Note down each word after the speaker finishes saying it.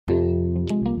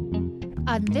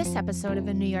On this episode of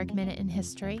A New York Minute in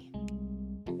History.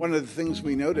 One of the things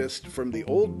we noticed from the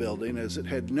old building is it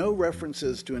had no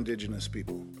references to Indigenous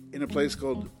people in a place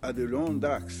called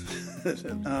Adirondacks.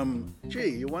 Gee,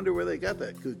 you wonder where they got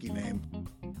that kooky name.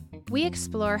 We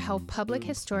explore how public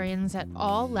historians at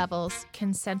all levels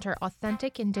can center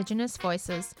authentic Indigenous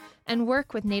voices and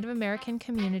work with Native American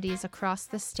communities across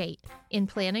the state in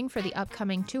planning for the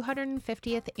upcoming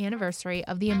 250th anniversary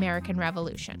of the American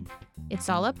Revolution. It's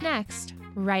all up next,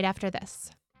 right after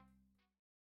this.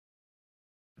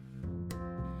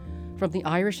 From the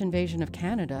Irish invasion of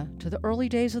Canada to the early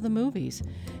days of the movies.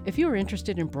 If you are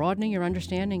interested in broadening your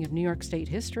understanding of New York State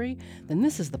history, then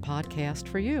this is the podcast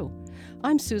for you.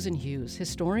 I'm Susan Hughes,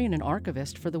 historian and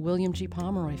archivist for the William G.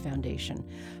 Pomeroy Foundation,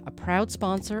 a proud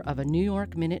sponsor of A New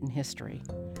York Minute in History.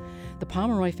 The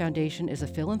Pomeroy Foundation is a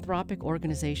philanthropic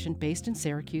organization based in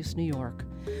Syracuse, New York.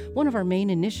 One of our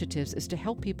main initiatives is to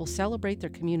help people celebrate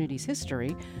their community's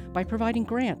history by providing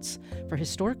grants for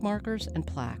historic markers and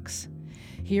plaques.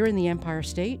 Here in the Empire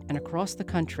State and across the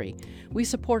country, we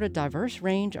support a diverse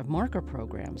range of marker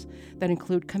programs that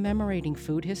include commemorating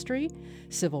food history,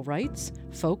 civil rights,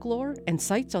 folklore, and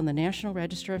sites on the National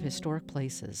Register of Historic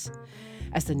Places.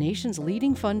 As the nation's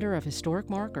leading funder of historic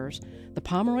markers, the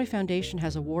Pomeroy Foundation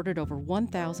has awarded over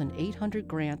 1,800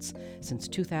 grants since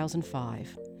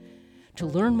 2005. To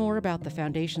learn more about the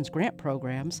Foundation's grant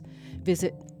programs,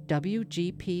 visit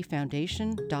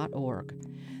wgpfoundation.org.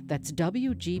 That's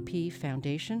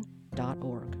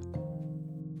wgpfoundation.org.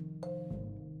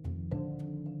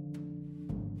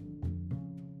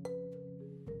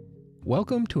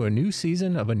 Welcome to a new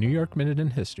season of A New York Minute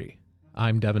in History.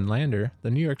 I'm Devin Lander,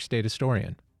 the New York State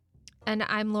historian. And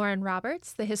I'm Lauren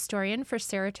Roberts, the historian for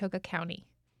Saratoga County.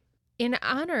 In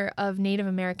honor of Native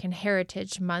American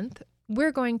Heritage Month,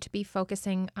 we're going to be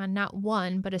focusing on not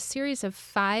one, but a series of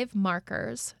 5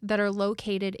 markers that are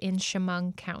located in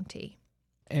Chemung County.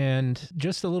 And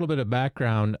just a little bit of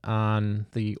background on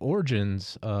the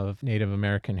origins of Native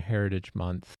American Heritage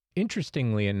Month.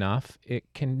 Interestingly enough, it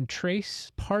can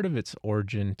trace part of its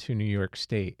origin to New York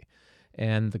State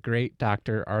and the great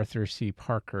Dr. Arthur C.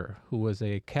 Parker, who was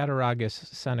a Cattaraugus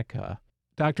Seneca.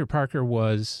 Dr. Parker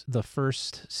was the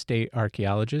first state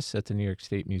archaeologist at the New York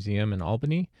State Museum in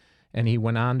Albany, and he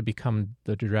went on to become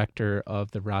the director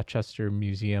of the Rochester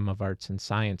Museum of Arts and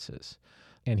Sciences.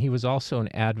 And he was also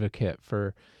an advocate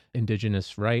for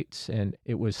Indigenous rights, and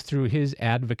it was through his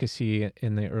advocacy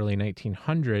in the early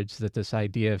 1900s that this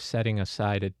idea of setting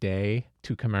aside a day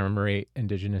to commemorate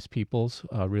Indigenous peoples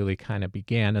really kind of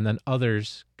began, and then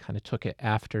others kind of took it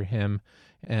after him.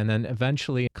 And then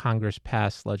eventually Congress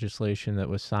passed legislation that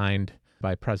was signed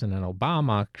by President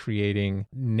Obama, creating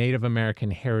Native American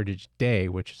Heritage Day,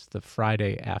 which is the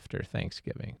Friday after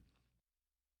Thanksgiving.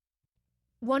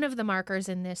 One of the markers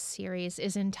in this series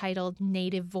is entitled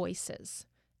Native Voices,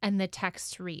 and the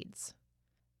text reads,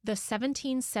 "The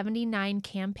 1779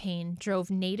 campaign drove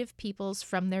Native peoples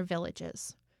from their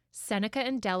villages. Seneca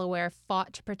and Delaware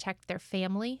fought to protect their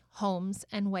family, homes,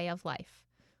 and way of life.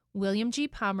 William G.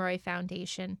 Pomeroy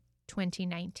Foundation,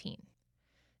 2019.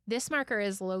 This marker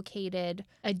is located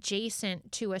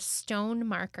adjacent to a stone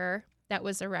marker that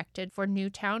was erected for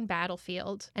Newtown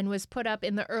Battlefield and was put up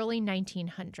in the early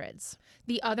 1900s.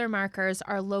 The other markers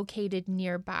are located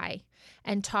nearby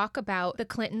and talk about the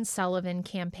Clinton-Sullivan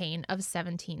campaign of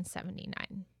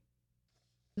 1779.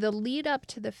 The lead up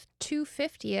to the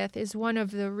 250th is one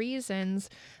of the reasons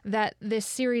that this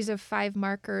series of 5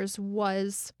 markers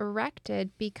was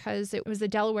erected, because it was the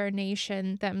Delaware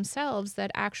Nation themselves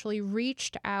that actually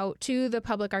reached out to the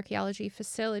public archaeology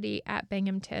facility at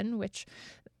Binghamton, which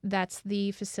that's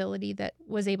the facility that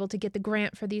was able to get the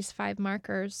grant for these 5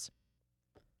 markers.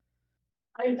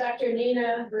 I'm Dr.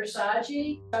 Nina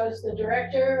Versace. I was the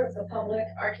director of the Public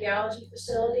Archaeology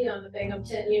Facility on the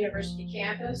Binghamton University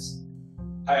campus.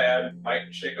 Hi, I'm Mike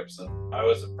Jacobson. I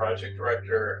was a project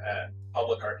director at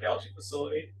Public Archaeology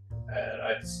Facility, and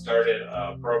I started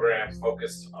a program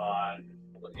focused on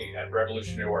looking at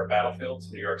Revolutionary War battlefields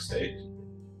in New York State.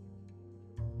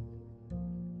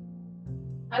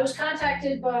 I was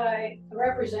contacted by a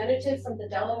representative from the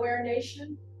Delaware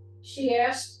Nation. She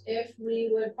asked if we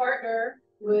would partner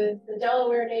with the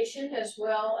Delaware Nation as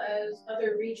well as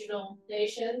other regional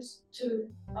nations to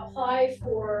apply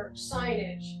for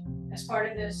signage as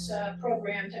part of this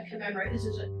program to commemorate. This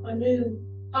is a new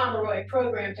Pomeroy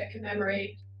program to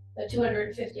commemorate the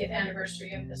 250th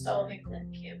anniversary of the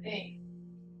Sullivan-Clinton campaign.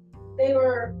 They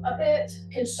were a bit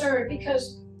concerned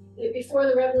because before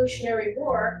the Revolutionary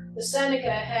War, the Seneca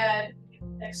had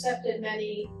accepted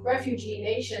many refugee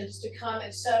nations to come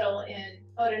and settle in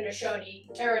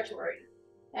Haudenosaunee territory.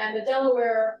 And the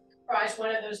Delaware comprised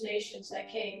one of those nations that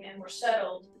came and were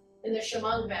settled in the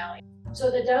Chemung Valley. So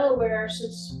the Delaware,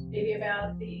 since maybe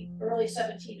about the early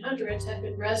 1700s, had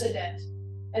been resident.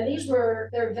 And these were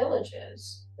their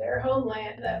villages, their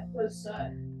homeland that was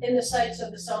in the sites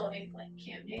of the Sullivan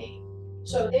campaign.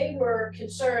 So they were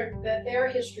concerned that their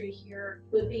history here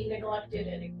would be neglected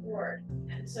and ignored.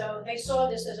 And so they saw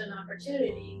this as an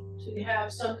opportunity to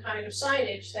have some kind of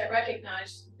signage that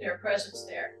recognized their presence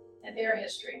there and their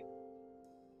history.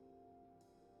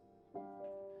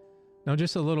 Now,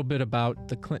 just a little bit about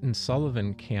the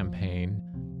Clinton-Sullivan campaign.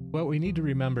 What we need to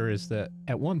remember is that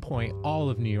at one point, all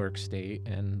of New York State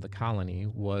and the colony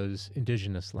was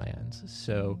indigenous lands.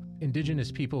 So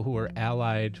indigenous people who were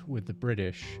allied with the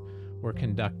British were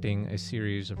conducting a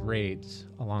series of raids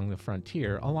along the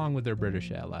frontier, along with their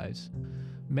British allies.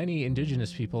 Many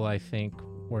indigenous people, I think,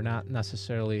 were not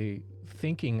necessarily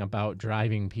thinking about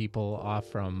driving people off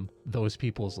from those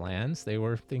people's lands. They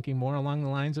were thinking more along the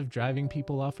lines of driving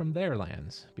people off from their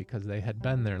lands, because they had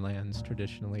been their lands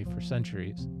traditionally for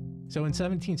centuries. So in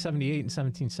 1778 and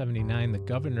 1779, the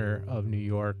governor of New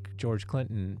York, George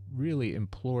Clinton, really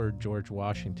implored George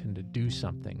Washington to do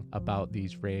something about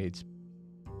these raids.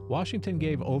 Washington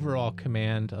gave overall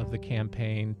command of the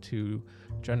campaign to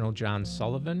General John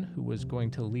Sullivan, who was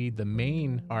going to lead the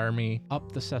main army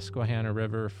up the Susquehanna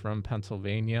River from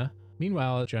Pennsylvania.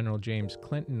 Meanwhile, General James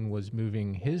Clinton was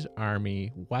moving his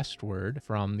army westward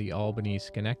from the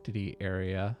Albany-Schenectady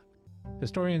area.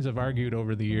 Historians have argued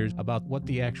over the years about what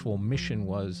the actual mission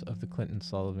was of the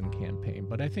Clinton-Sullivan campaign,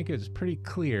 but I think it's pretty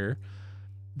clear.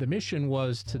 The mission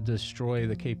was to destroy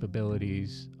the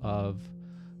capabilities of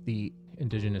the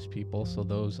indigenous people, so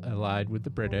those allied with the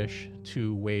British,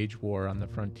 to wage war on the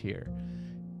frontier.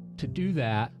 To do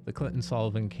that, the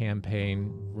Clinton-Sullivan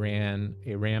campaign ran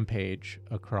a rampage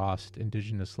across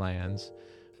indigenous lands.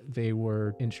 They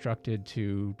were instructed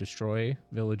to destroy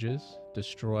villages,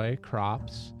 destroy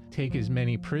crops, take as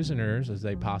many prisoners as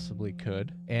they possibly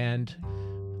could, and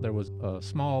there was a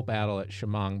small battle at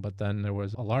Chemung, but then there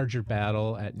was a larger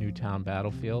battle at Newtown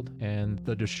Battlefield, and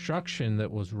the destruction that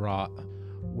was wrought,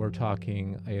 we're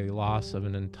talking a loss of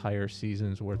an entire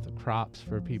season's worth of crops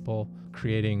for people,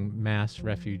 creating mass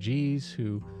refugees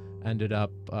who ended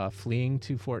up fleeing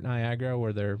to Fort Niagara,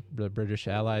 where the British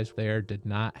allies there did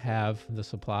not have the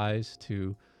supplies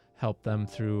to help them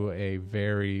through a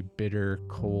very bitter,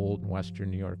 cold Western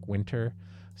New York winter.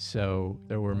 So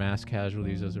there were mass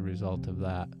casualties as a result of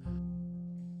that.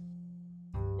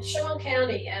 Chemung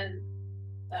County and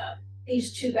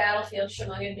these two battlefields,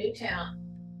 Chemung and Newtown,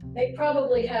 they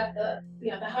probably have the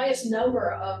highest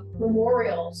number of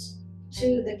memorials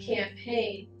to the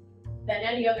campaign than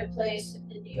any other place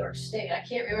in New York State. I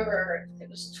can't remember if it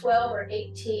was 12 or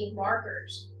 18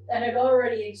 markers that had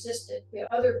already existed. We have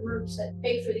other groups that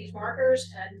paid for these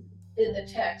markers and did the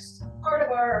text. Part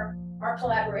of our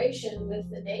collaboration with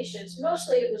the nations,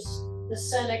 mostly it was the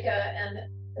Seneca and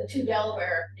the two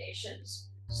Delaware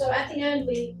nations. So at the end,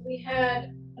 we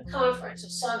had a conference, a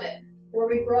summit, where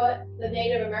we brought the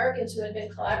Native Americans who had been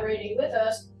collaborating with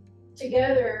us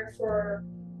together for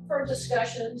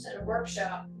discussions and a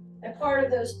workshop. And part of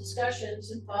those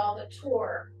discussions involved a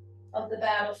tour of the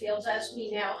battlefields as we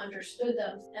now understood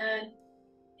them. And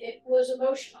it was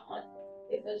emotional.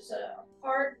 It was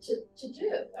hard to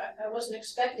do. I wasn't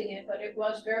expecting it, but it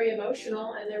was very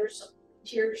emotional. And there were some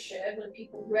tears shed when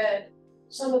people read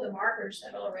some of the markers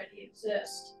that already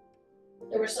exist.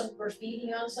 There was some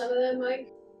graffiti on some of them, Mike.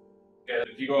 Yeah,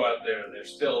 if you go out there, there's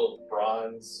still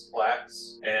bronze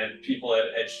plaques, and people had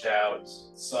etched out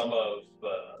some of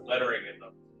the lettering in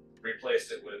them,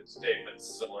 replaced it with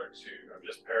statements similar to, I'm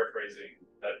just paraphrasing,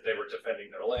 that they were defending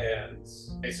their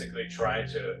lands, basically trying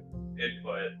to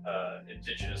input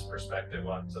indigenous perspective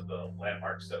onto the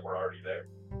landmarks that were already there.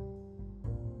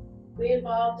 We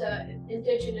involved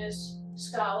indigenous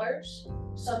scholars,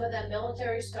 some of them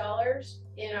military scholars,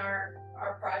 in our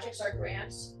projects, our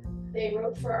grants. They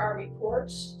wrote for our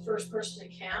reports, first-person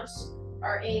accounts.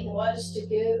 Our aim was to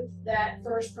give that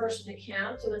first-person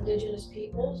account to indigenous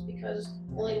peoples, because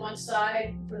only one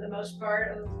side, for the most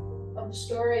part, of the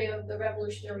story of the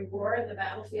Revolutionary War and the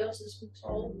battlefields has been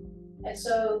told. And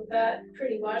so that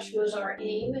pretty much was our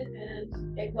aim,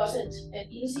 and it wasn't an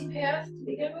easy path to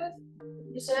begin with.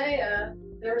 You say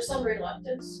there was some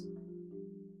reluctance.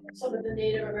 Some of the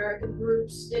Native American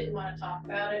groups didn't want to talk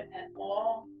about it at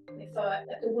all. They thought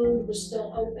that the wound was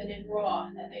still open and raw,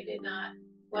 and they did not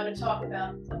want to talk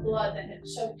about the blood that had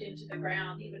soaked into the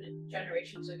ground even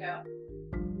generations ago.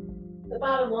 The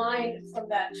bottom line from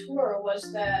that tour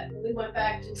was that we went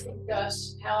back to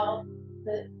discuss how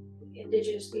the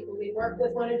indigenous people we worked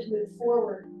with wanted to move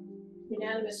forward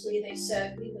unanimously they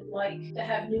said we would like to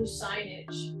have new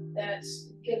signage that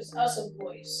gives us a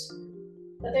voice.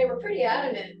 But they were pretty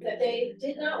adamant that they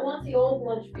did not want the old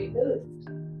ones removed.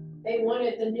 They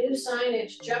wanted the new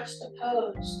signage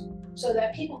juxtaposed so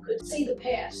that people could see the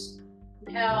past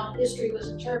and how history was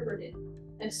interpreted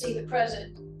and see the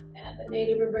present and the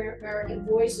Native American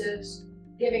voices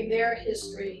giving their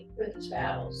history for these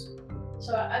battles.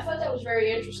 So I thought that was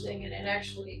very interesting, and it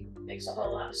actually makes a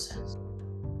whole lot of sense.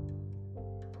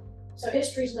 So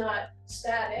history's not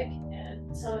static,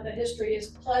 and some of the history is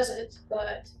pleasant,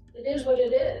 but it is what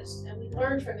it is, and we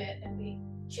learn from it, and we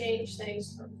change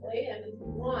things hopefully, and we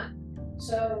move on.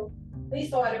 So we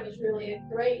thought it was really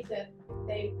great that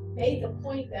they made the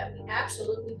point that we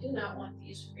absolutely do not want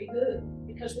these removed,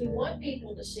 because we want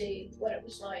people to see what it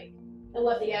was like and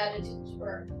what the attitudes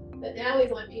were. But now we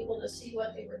want people to see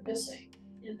what they were missing,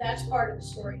 and that's part of the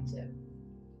story too.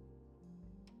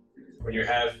 When you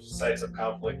have sites of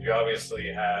conflict, you obviously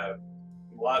have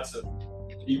lots of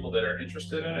people that are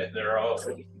interested in it. They're all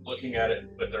looking at it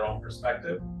with their own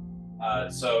perspective.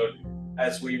 So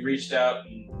as we reached out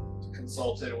and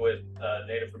consulted with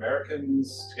Native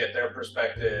Americans to get their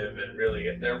perspective and really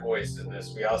get their voice in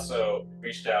this, we also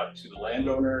reached out to the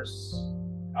landowners,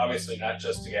 obviously not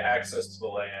just to get access to the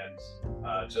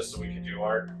land, just so we could do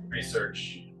our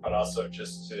research, but also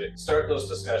just to start those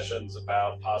discussions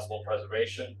about possible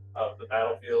preservation of the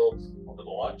battlefield over the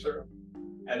long term.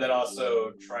 And then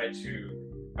also try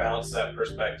to balance that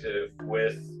perspective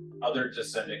with other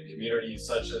descendant communities,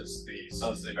 such as the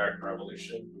Sons of the American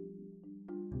Revolution.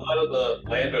 A lot of the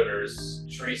landowners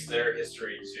trace their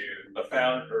history to the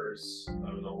founders,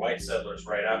 of the white settlers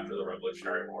right after the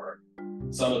Revolutionary War.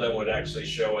 Some of them would actually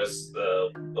show us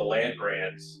the land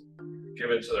grants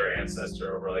given to their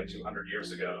ancestor over like 200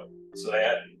 years ago. So they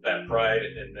had that pride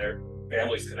in their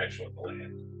family's connection with the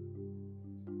land.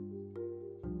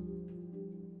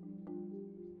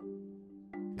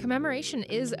 Commemoration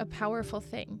is a powerful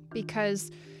thing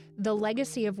because the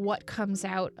legacy of what comes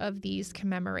out of these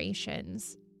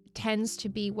commemorations tends to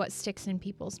be what sticks in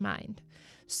people's mind.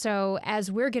 So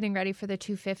as we're getting ready for the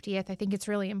 250th, I think it's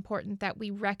really important that we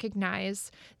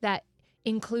recognize that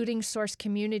including source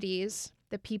communities,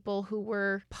 the people who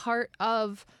were part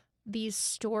of these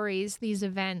stories, these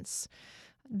events,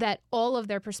 that all of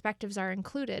their perspectives are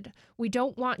included. We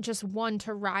don't want just one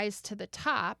to rise to the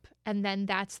top, and then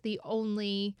that's the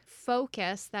only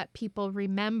focus that people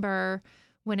remember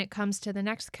when it comes to the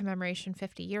next commemoration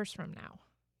 50 years from now.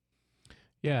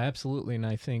 Yeah, absolutely. And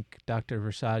I think Dr.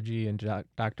 Versace and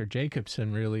Dr.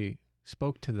 Jacobson really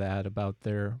spoke to that about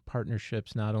their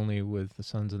partnerships, not only with the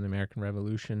Sons of the American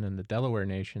Revolution and the Delaware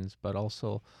Nations, but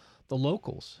also the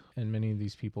locals. And many of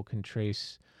these people can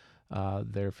trace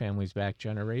their families back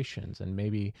generations and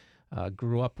maybe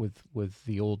grew up with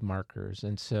the old markers.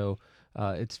 And so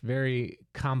it's very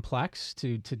complex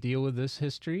to deal with this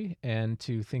history and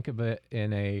to think of it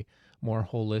in a more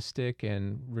holistic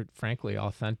and frankly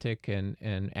authentic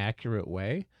and accurate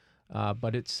way.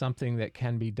 But it's something that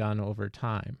can be done over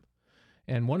time.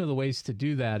 And one of the ways to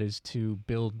do that is to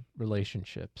build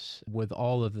relationships with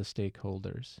all of the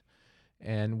stakeholders.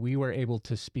 And we were able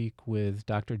to speak with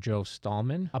Dr. Joe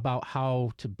Stallman about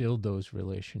how to build those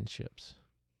relationships.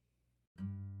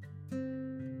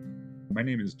 My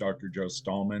name is Dr. Joe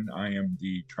Stallman. I am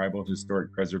the Tribal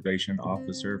Historic Preservation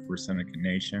Officer for Seneca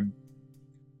Nation.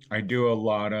 I do a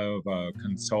lot of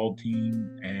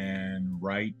consulting and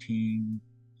writing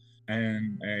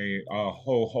and a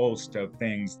whole host of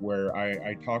things where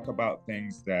I talk about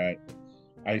things that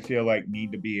I feel like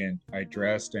need to be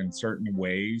addressed in certain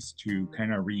ways to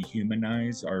kind of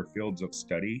rehumanize our fields of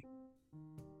study.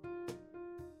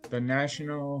 The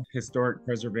National Historic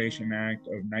Preservation Act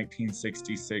of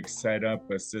 1966 set up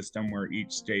a system where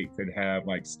each state could have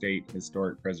like state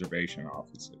historic preservation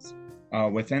offices.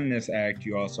 Within this act,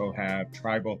 you also have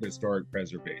tribal historic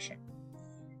preservation.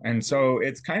 And so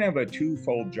it's kind of a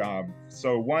twofold job.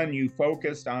 So one, you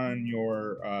focused on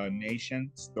your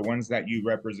nations, the ones that you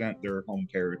represent their home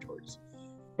territories.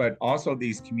 But also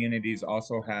these communities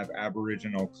also have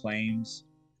Aboriginal claims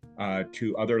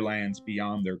to other lands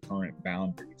beyond their current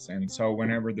boundaries. And so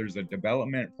whenever there's a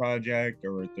development project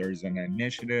or if there's an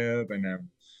initiative and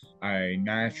a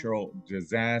natural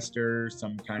disaster,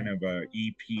 some kind of a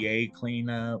EPA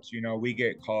cleanups, we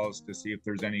get calls to see if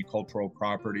there's any cultural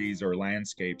properties or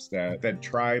landscapes that the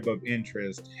tribe of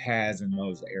interest has in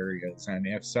those areas. And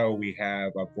if so, we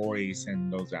have a voice in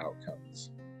those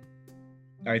outcomes.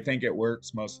 I think it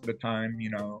works most of the time.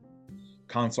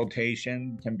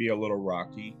 Consultation can be a little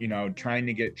rocky, trying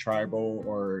to get tribal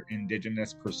or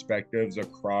indigenous perspectives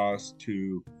across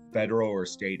to federal or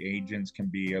state agents can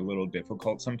be a little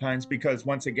difficult sometimes because,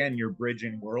 once again, you're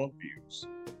bridging worldviews.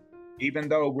 Even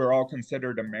though we're all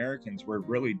considered Americans, we're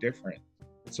really different.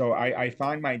 So I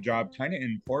find my job kind of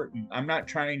important. I'm not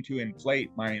trying to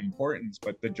inflate my importance,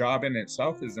 but the job in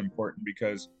itself is important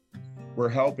because we're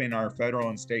helping our federal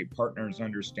and state partners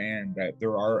understand that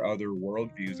there are other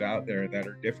worldviews out there that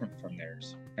are different from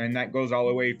theirs. And that goes all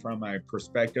the way from a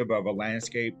perspective of a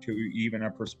landscape to even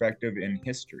a perspective in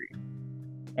history.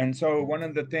 And so one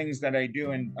of the things that I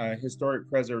do in historic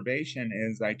preservation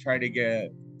is I try to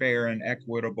get fair and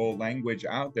equitable language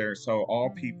out there so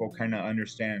all people kind of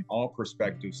understand all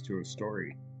perspectives to a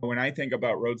story. When I think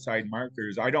about roadside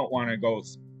markers, I don't want to go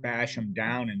bash them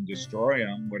down and destroy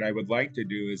them. What I would like to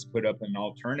do is put up an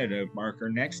alternative marker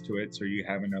next to it so you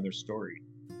have another story.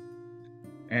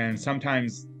 And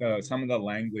sometimes some of the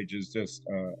language is just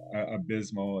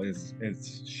abysmal.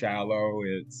 It's shallow.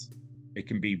 It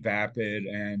can be vapid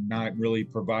and not really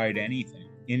provide anything.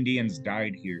 Indians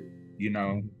died here, you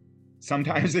know.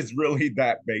 Sometimes it's really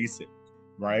that basic,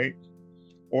 right?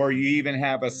 Or you even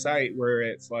have a site where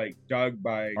it's like dug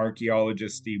by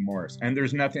archaeologist Steve Morse, and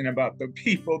there's nothing about the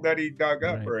people that he dug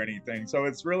up or anything. So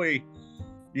it's really,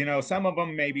 you know, some of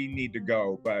them maybe need to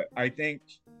go, but I think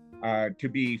to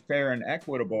be fair and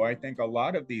equitable, I think a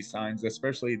lot of these signs,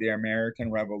 especially the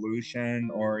American Revolution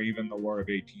or even the War of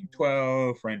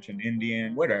 1812, French and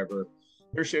Indian, whatever,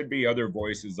 there should be other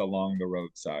voices along the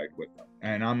roadside with them.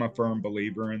 And I'm a firm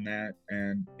believer in that.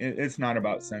 And it's not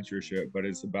about censorship, but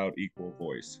it's about equal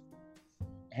voice.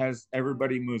 As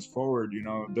everybody moves forward, you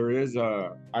know, there is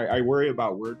I worry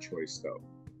about word choice though.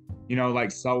 You know,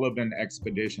 like Sullivan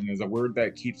Expedition is a word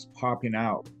that keeps popping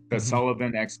out, the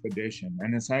Sullivan Expedition.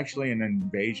 And it's actually an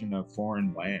invasion of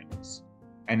foreign lands.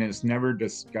 And it's never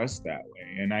discussed that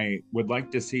way. And I would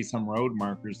like to see some road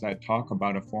markers that talk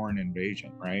about a foreign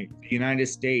invasion, right? The United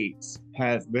States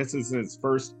this is its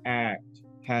first act,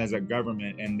 has a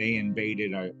government, and they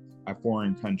invaded a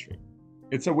foreign country.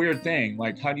 It's a weird thing.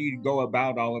 Like, how do you go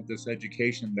about all of this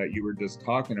education that you were just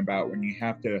talking about when you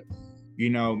have to, you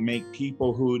know, make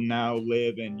people who now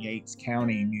live in Yates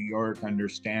County, New York,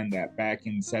 understand that back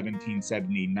in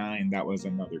 1779, that was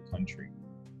another country.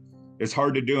 It's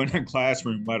hard to do in a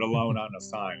classroom, let alone on a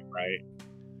sign, right?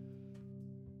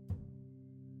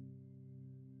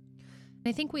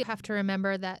 I think we have to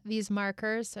remember that these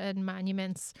markers and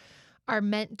monuments are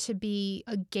meant to be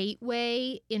a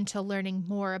gateway into learning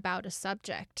more about a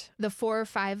subject. The 4 or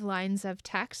 5 lines of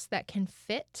text that can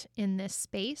fit in this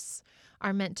space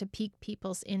are meant to pique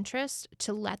people's interest,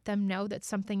 to let them know that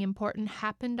something important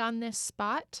happened on this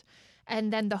spot.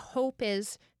 And then the hope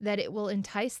is that it will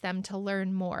entice them to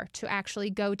learn more, to actually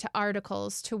go to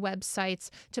articles, to websites,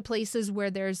 to places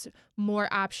where there's more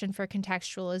option for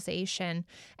contextualization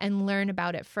and learn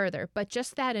about it further. But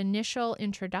just that initial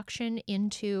introduction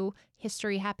into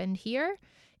history happened here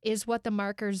is what the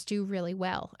markers do really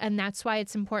well. And that's why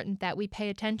it's important that we pay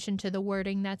attention to the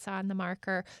wording that's on the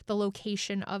marker, the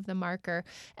location of the marker,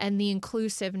 and the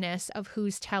inclusiveness of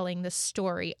who's telling the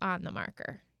story on the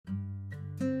marker.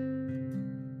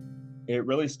 It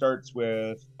really starts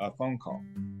with a phone call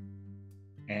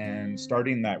and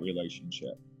starting that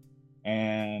relationship.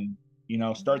 And, you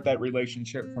know, start that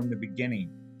relationship from the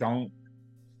beginning. Don't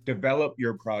develop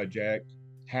your project,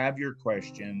 have your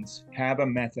questions, have a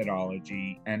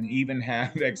methodology, and even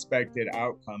have expected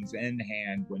outcomes in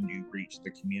hand when you reach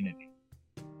the community.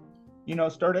 You know,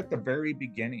 start at the very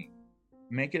beginning.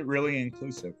 Make it really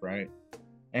inclusive, right?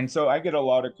 And so I get a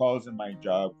lot of calls in my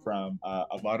job from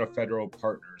a lot of federal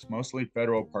partners, mostly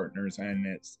federal partners, and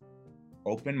it's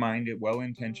open-minded,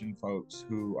 well-intentioned folks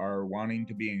who are wanting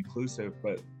to be inclusive.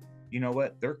 But you know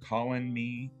what? They're calling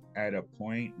me at a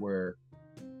point where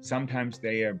sometimes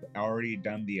they have already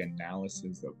done the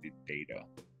analysis of the data,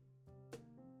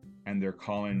 and they're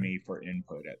calling me for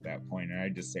input at that point. And I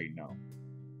just say no,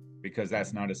 because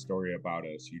that's not a story about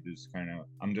us. You just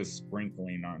I'm just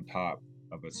sprinkling on top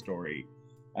of a story.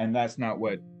 And that's not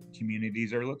what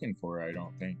communities are looking for, I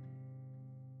don't think.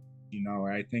 You know,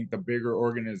 I think the bigger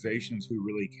organizations who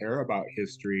really care about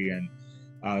history and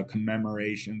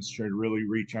commemorations should really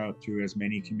reach out to as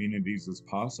many communities as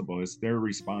possible. It's their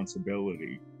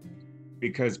responsibility.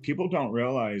 Because people don't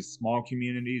realize small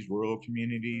communities, rural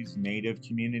communities, native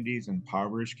communities,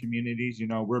 impoverished communities, you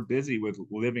know, we're busy with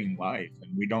living life,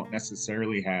 and we don't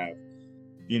necessarily have,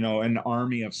 you know, an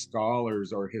army of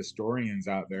scholars or historians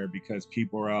out there, because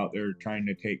people are out there trying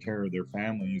to take care of their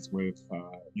families with,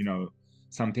 you know,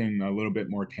 something a little bit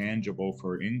more tangible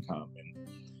for income. And,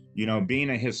 you know, being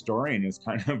a historian is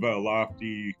kind of a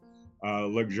lofty,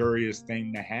 luxurious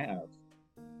thing to have.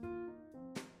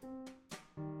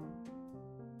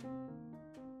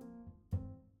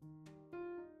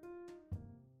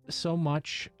 so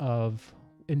much of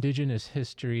Indigenous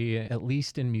history, at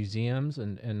least in museums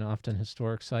and often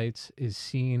historic sites, is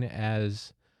seen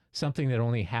as something that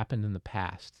only happened in the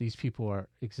past. These people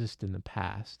exist in the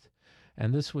past.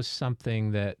 And this was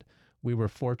something that we were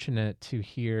fortunate to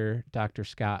hear Dr.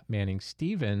 Scott Manning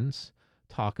Stevens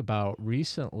talk about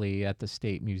recently at the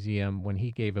State Museum when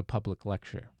he gave a public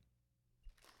lecture.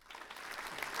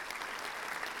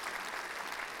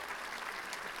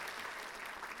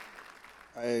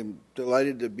 I'm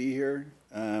delighted to be here.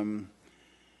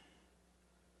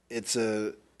 It's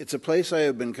a place I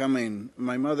have been coming.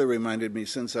 My mother reminded me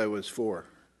since I was 4,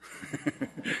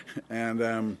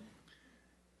 and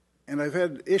I've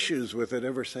had issues with it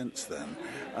ever since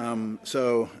then.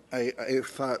 So I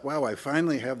thought, wow, I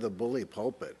finally have the bully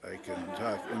pulpit. I can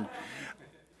talk. And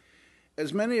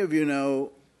as many of you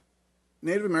know,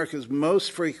 Native America is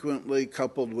most frequently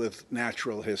coupled with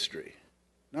natural history.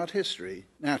 Not history,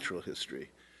 natural history.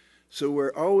 So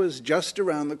we're always just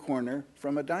around the corner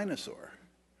from a dinosaur.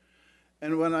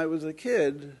 And when I was a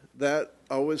kid, that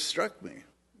always struck me.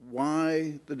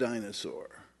 Why the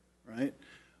dinosaur, right?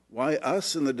 Why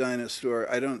us and the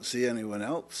dinosaur? I don't see anyone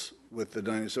else with the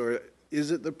dinosaur. Is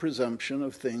it the presumption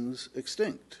of things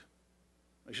extinct?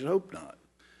 I should hope not.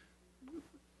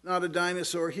 Not a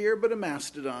dinosaur here, but a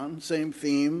mastodon. Same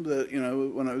theme that,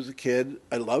 when I was a kid,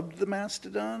 I loved the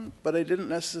mastodon, but I didn't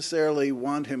necessarily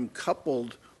want him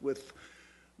coupled with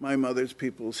my mother's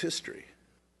people's history.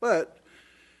 But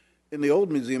in the old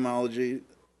museumology,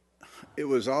 it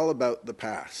was all about the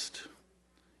past.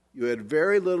 You had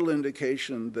very little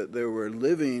indication that there were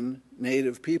living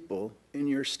Native people in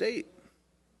your state.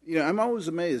 I'm always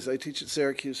amazed. I teach at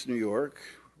Syracuse, New York,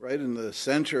 right in the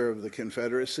center of the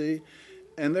Confederacy.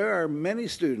 And there are many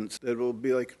students that will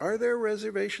be like, are there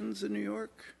reservations in New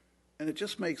York? And it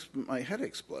just makes my head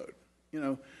explode.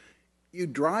 You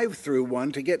drive through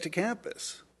one to get to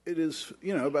campus. It is,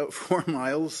 about 4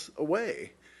 miles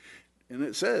away. And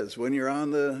it says when you're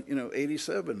on the,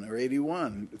 87 or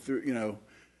 81 through,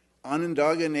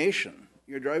 Onondaga Nation,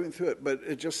 you're driving through it, but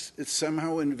it's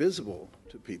somehow invisible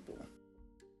to people.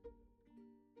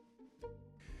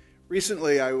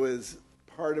 Recently, I was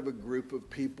part of a group of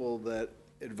people that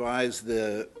advised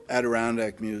the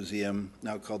Adirondack Museum,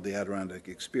 now called the Adirondack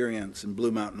Experience, in Blue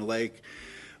Mountain Lake.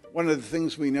 One of the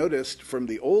things we noticed from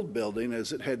the old building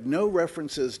is it had no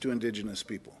references to Indigenous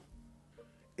people.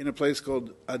 In a place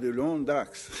called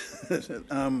Adirondacks.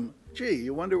 Gee,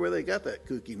 you wonder where they got that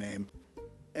kooky name.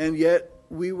 And yet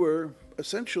we were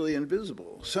essentially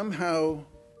invisible. Somehow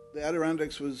the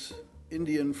Adirondacks was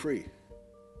Indian free.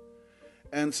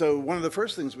 And so one of the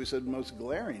first things we said most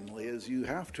glaringly is you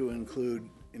have to include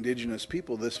Indigenous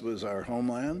people. This was our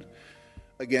homeland.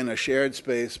 Again, a shared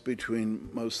space between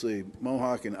mostly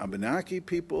Mohawk and Abenaki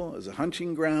people as a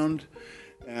hunting ground,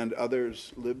 and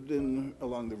others lived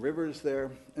along the rivers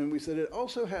there. And we said it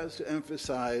also has to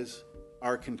emphasize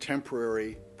our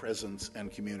contemporary presence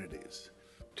and communities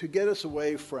to get us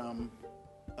away from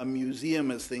a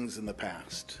museum as things in the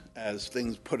past, as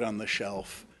things put on the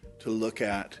shelf to look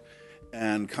at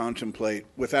and contemplate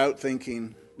without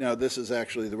thinking, now this is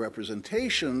actually the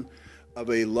representation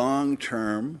of a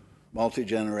long-term,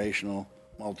 multi-generational,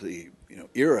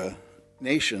 multi-era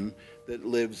nation that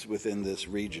lives within this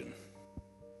region.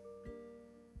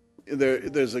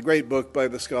 There's a great book by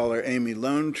the scholar Amy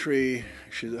Lone Tree.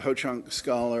 She's a Ho-Chunk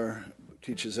scholar,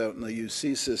 teaches out in the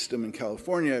UC system in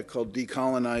California, called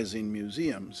Decolonizing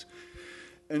Museums.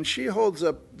 And she holds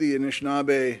up the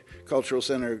Anishinaabe Cultural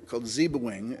Center called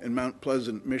Zebawing in Mount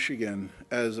Pleasant, Michigan,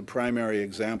 as a primary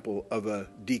example of a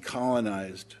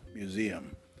decolonized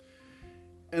museum.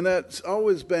 And that's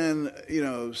always been,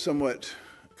 somewhat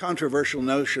controversial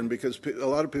notion because a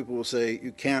lot of people will say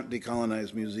you can't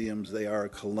decolonize museums. They are a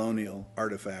colonial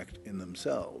artifact in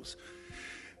themselves.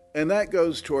 And that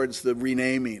goes towards the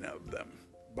renaming of them,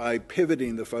 by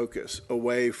pivoting the focus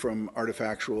away from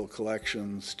artifactual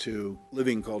collections to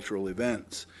living cultural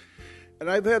events. And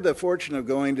I've had the fortune of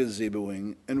going to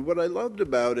Zebawing, and what I loved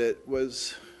about it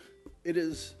was it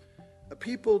is a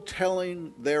people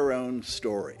telling their own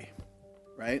story,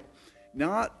 right?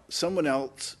 Not someone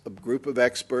else, a group of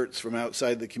experts from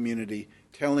outside the community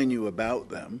telling you about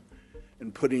them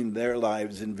and putting their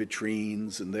lives in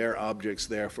vitrines and their objects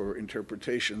there for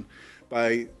interpretation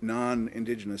by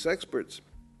non-Indigenous experts.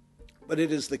 But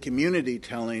it is the community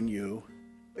telling you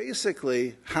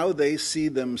basically how they see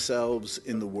themselves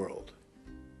in the world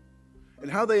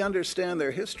and how they understand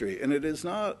their history. And it is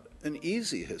not an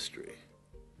easy history,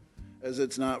 as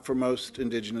it's not for most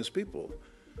Indigenous people.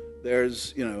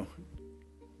 There's,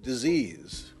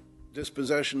 disease,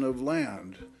 dispossession of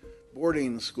land,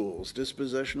 boarding schools,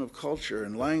 dispossession of culture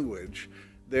and language.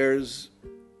 There's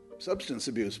substance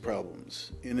abuse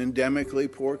problems in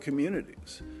endemically poor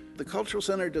communities. The Cultural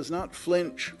Center does not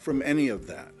flinch from any of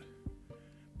that,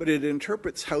 but it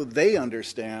interprets how they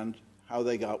understand how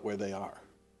they got where they are.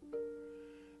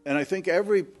 And I think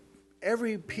every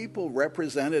people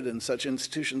represented in such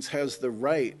institutions has the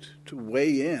right to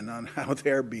weigh in on how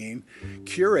they're being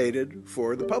curated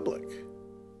for the public.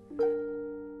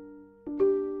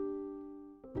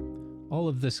 All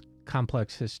of this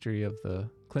complex history of the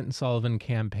Clinton-Sullivan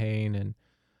campaign and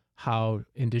how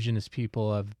Indigenous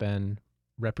people have been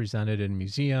represented in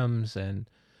museums and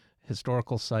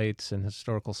historical sites and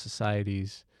historical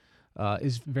societies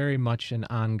is very much an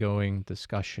ongoing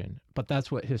discussion. But that's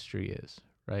what history is,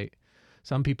 right?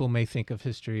 Some people may think of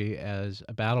history as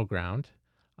a battleground.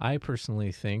 I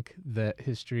personally think that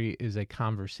history is a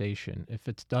conversation. If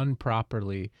it's done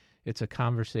properly, it's a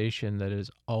conversation that is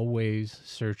always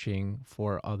searching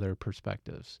for other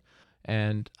perspectives.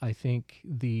 And I think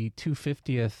the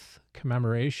 250th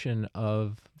commemoration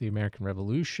of the American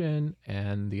Revolution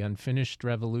and the unfinished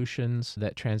revolutions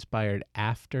that transpired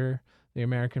after the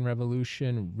American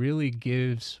Revolution really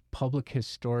gives public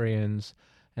historians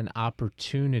an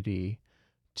opportunity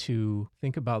to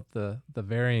think about the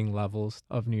varying levels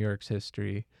of New York's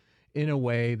history in a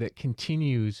way that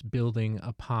continues building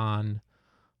upon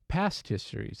past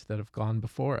histories that have gone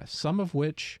before us, some of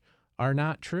which are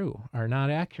not true, are not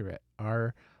accurate,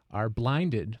 are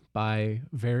blinded by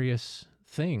various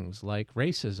things like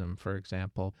racism, for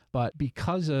example. But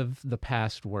because of the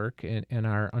past work and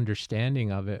our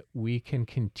understanding of it, we can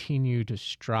continue to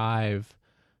strive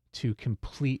to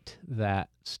complete that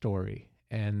story.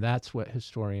 And that's what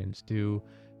historians do.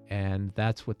 And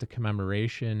that's what the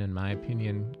commemoration, in my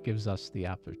opinion, gives us the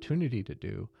opportunity to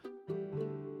do.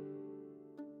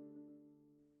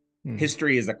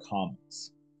 History is a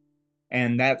commons.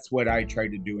 And that's what I try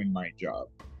to do in my job.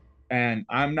 And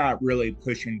I'm not really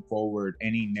pushing forward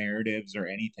any narratives or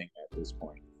anything at this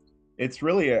point. It's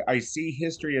really, I see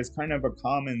history as kind of a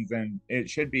commons, and it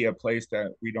should be a place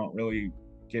that we don't really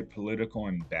get political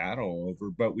and battle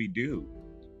over, but we do.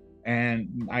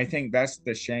 And I think that's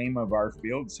the shame of our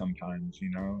field sometimes,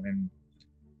 you know, and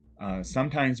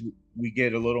sometimes we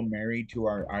get a little married to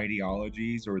our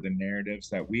ideologies or the narratives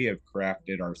that we have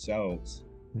crafted ourselves.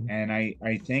 And I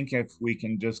think if we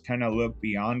can just kind of look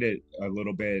beyond it a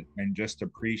little bit and just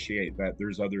appreciate that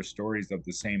there's other stories of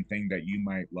the same thing that you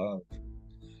might love,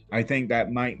 I think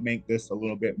that might make this a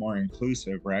little bit more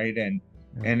inclusive, right? And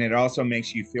it also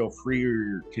makes you feel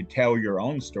freer to tell your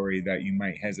own story that you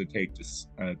might hesitate to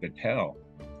tell.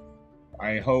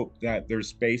 I hope that there's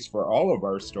space for all of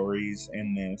our stories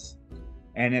in this.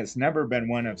 And it's never been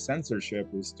one of censorship.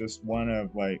 It's just one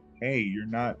of like, hey, you're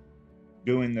not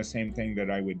doing the same thing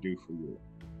that I would do for you.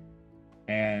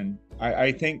 And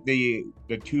I think the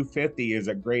 250 is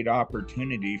a great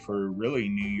opportunity for really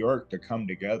New York to come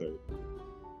together.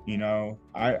 You know,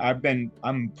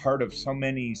 I'm part of so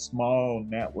many small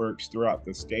networks throughout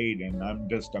the state, and I'm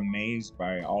just amazed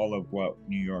by all of what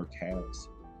New York has.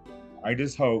 I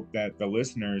just hope that the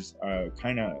listeners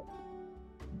kind of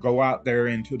go out there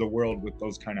into the world with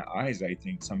those kind of eyes, I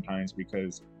think, sometimes,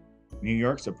 because New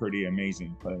York's a pretty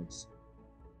amazing place.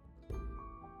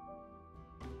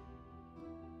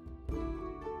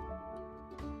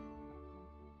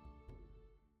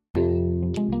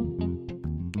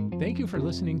 Thank you for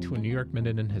listening to A New York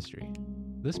Minute in History.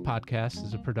 This podcast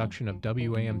is a production of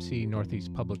WAMC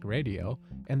Northeast Public Radio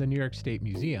and the New York State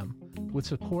Museum, with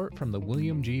support from the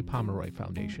William G. Pomeroy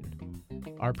Foundation.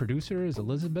 Our producer is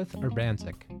Elizabeth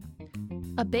Urbanczyk.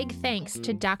 A big thanks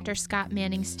to Dr. Scott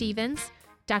Manning Stevens,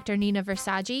 Dr. Nina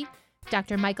Versace,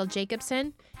 Dr. Michael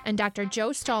Jacobson, and Dr.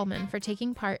 Joe Stallman for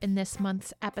taking part in this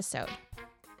month's episode.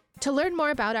 To learn more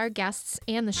about our guests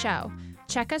and the show,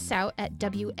 check us out at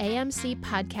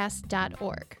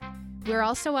wamcpodcast.org. We're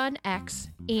also on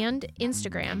X and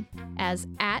Instagram as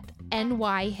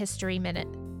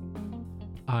 @NYHistoryMinute.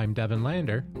 I'm Devin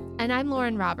Lander. And I'm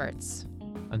Lauren Roberts.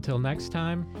 Until next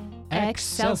time,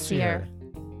 Excelsior.